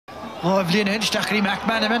Bhliain Stachrí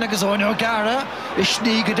McManaman agus ónó gara is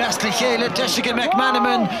ní go Dessie chéile Dessie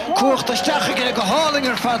McManaman cuachta Stachrí go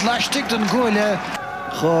háling fad leistigh don gúile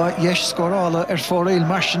Chá yes scórála fórail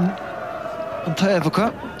marsin an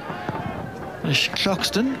taobhacha is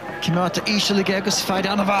Cluxton Cimáta ísile agus feid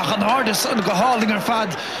anna bhach an ádas an go háling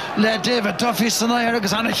fad le David Duffy san air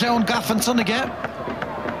agus anna cheann gafan san aige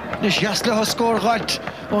Nis Jasle has Scór ghailt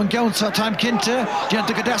on Gounsa time Kinte,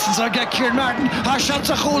 Dianta Gadessan Sarge, Kieran Martin,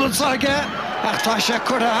 Hashansa Cholan Sarge, Achtasha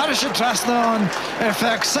Kurta Harisha Trasnon,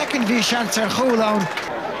 Fact second V Shanser Cholan.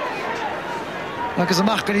 Agus a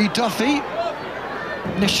Machari Duffy,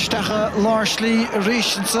 Nishtacha Larsley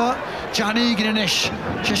Rishansa, Johnny Ganish,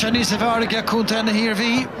 Shishani Savariga Kunta and here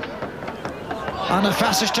V, Anna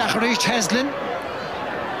Fassistach Rish Heslin.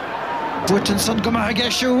 Buaicphointí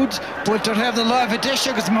Gomaghe shoot, Buaicphointí have the live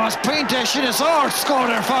edition because Buaicphointí is our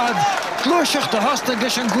scorer fad. Cluiche the hostage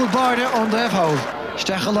edition good barda on the F-hole.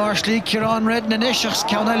 Stachel Larsley, Kieran Redden and Ishachs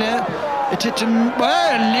Counelle. Titim,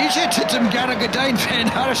 well, Lige Titim Garagadain Fain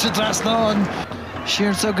Harrison Trasnon.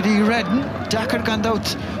 Sheer Sogri Redden, Dakar Gandout,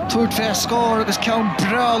 Toot Fair Scór, agus Count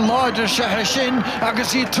Bra Lauder Shahashin,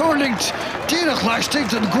 agus he Turlingt, Deiridh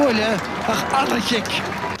Lastig and Goyle, ach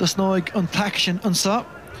Anachik. The Snoig on Taction on Sop.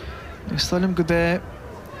 Stolim go be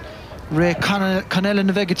Ray Connell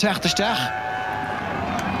na bheith teachtasteach.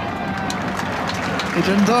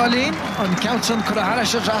 Idir Dálín an Countson could have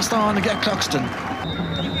had a rasta on a get Cluxton.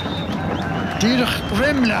 Deiridh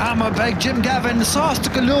Rimle hama beg Jim Gavin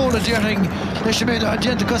sásta go leor a dúring leis méid a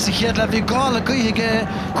dianta cosí chéad le bhí gála gaithe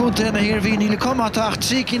cúnta na hirbhí ní le comátach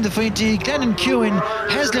trícinn de Bhfointí Glennon Cuin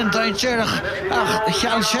Heslin dain seirech ach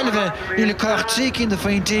cheall sellve ní le cach trícinn de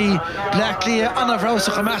Bhfointí Áth Cliath anna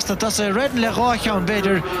bhrosach a measta tas a redden le rácheann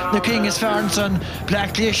beidir na King is Fearnson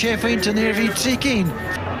Áth Cliath sé Bhfointí na hirbhí trícinn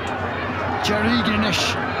Jerry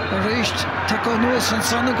Grinish a réist taco nuas an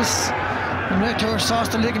son agus Rector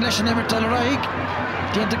sásta ligan leis an Immertal Raig.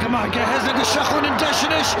 Dianta Gomaghe Heslin go seachún in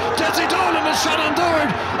Dessie Des Dolan an Shannon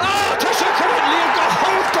Dúrd. Tá sé currently go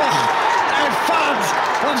hótach fad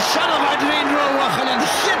an Shannon Adrian Roach an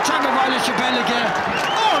chitang a bhaile se Belige.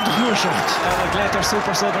 The glúiseacht. Glétar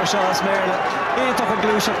super silver seo as méile. Éach a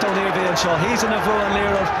glúiseacht ó níor bhíon seo. Hís in a bhú an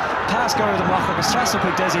léirh páscar amach agus trasach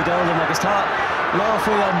chuig Des Dolan agus tá lá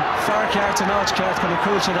faoi an fearceart an áit ceart chun an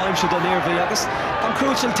cruúil aimse don níormhí agus an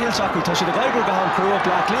cruúil tíalteachú tá si do bhaigur go an cruú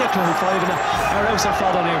Áth Cliath chun fáimhna arás ar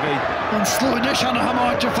fad an níormhí. An slúinis an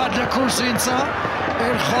hamáid ar fad le cuasaínsa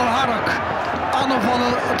chomharach anna bhla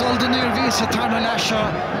dul den níormhí sa tarna leise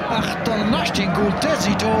ach dul naistín gúil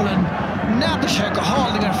Des Dolan nada sé go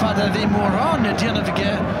háling ar fad a bhí mór an na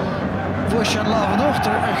déanamhige bhui sé an lábh an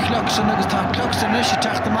uachtar ar Cluxton agus tá Cluxton leis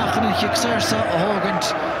teachtamachchan in chiicséirsa a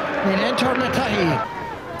thógant ní leontóir le taithí.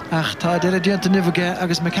 Ach tá Deiridh dianta nimhige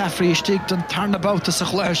agus McCaffrey istigh don tarna babhta sa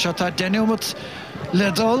chluir seo tá déanúmat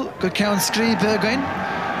le dul go ceann scríbe againn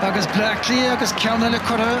agus Áth Cliath agus ceanna le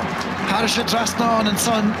curtha Harisha Trasnon an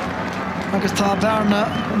son agus tá bearna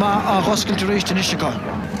má a dhoscailte rééis den Isisicá.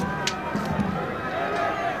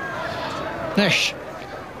 Nes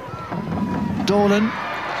Dolan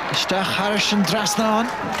Stach Harrison Trasnon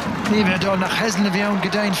ní bheith dul nach Heslin a bhíonn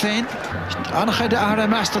godain féin annachchaide ara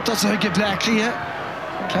measta tas a give Áth Cliath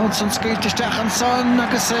Countson scaoilte Stach an son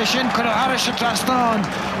agus sin chur a Harisha Trasnon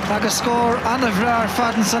agus Scór anna bhrear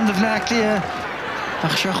fadan san de Áth Cliath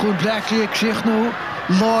ach se chuún Áth Cliath críochnú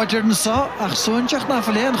láidir na sa ach súnteach na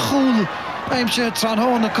bhfuil chúl aimse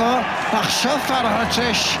tranhónacha ach seo feartha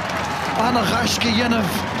treis anna ghasci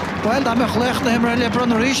dhéanamh Well, I'm a chlecht na himmer le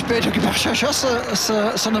brunner ríis beidir go bach sé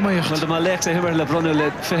san amíocht. Well, má lecht a himmer le brunner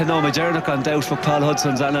le fihanná Jarnach an daus for Paul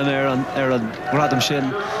Hudson anna ar an gradam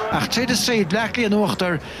sin. Ach tréad Sraith Peile Allianz an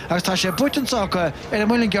uachtar agus tá sé Buaicphointí ar a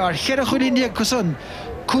mhuilingear chead a chuilíní agus sun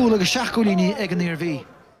cúil agus seaachúilíní ag an níormhí.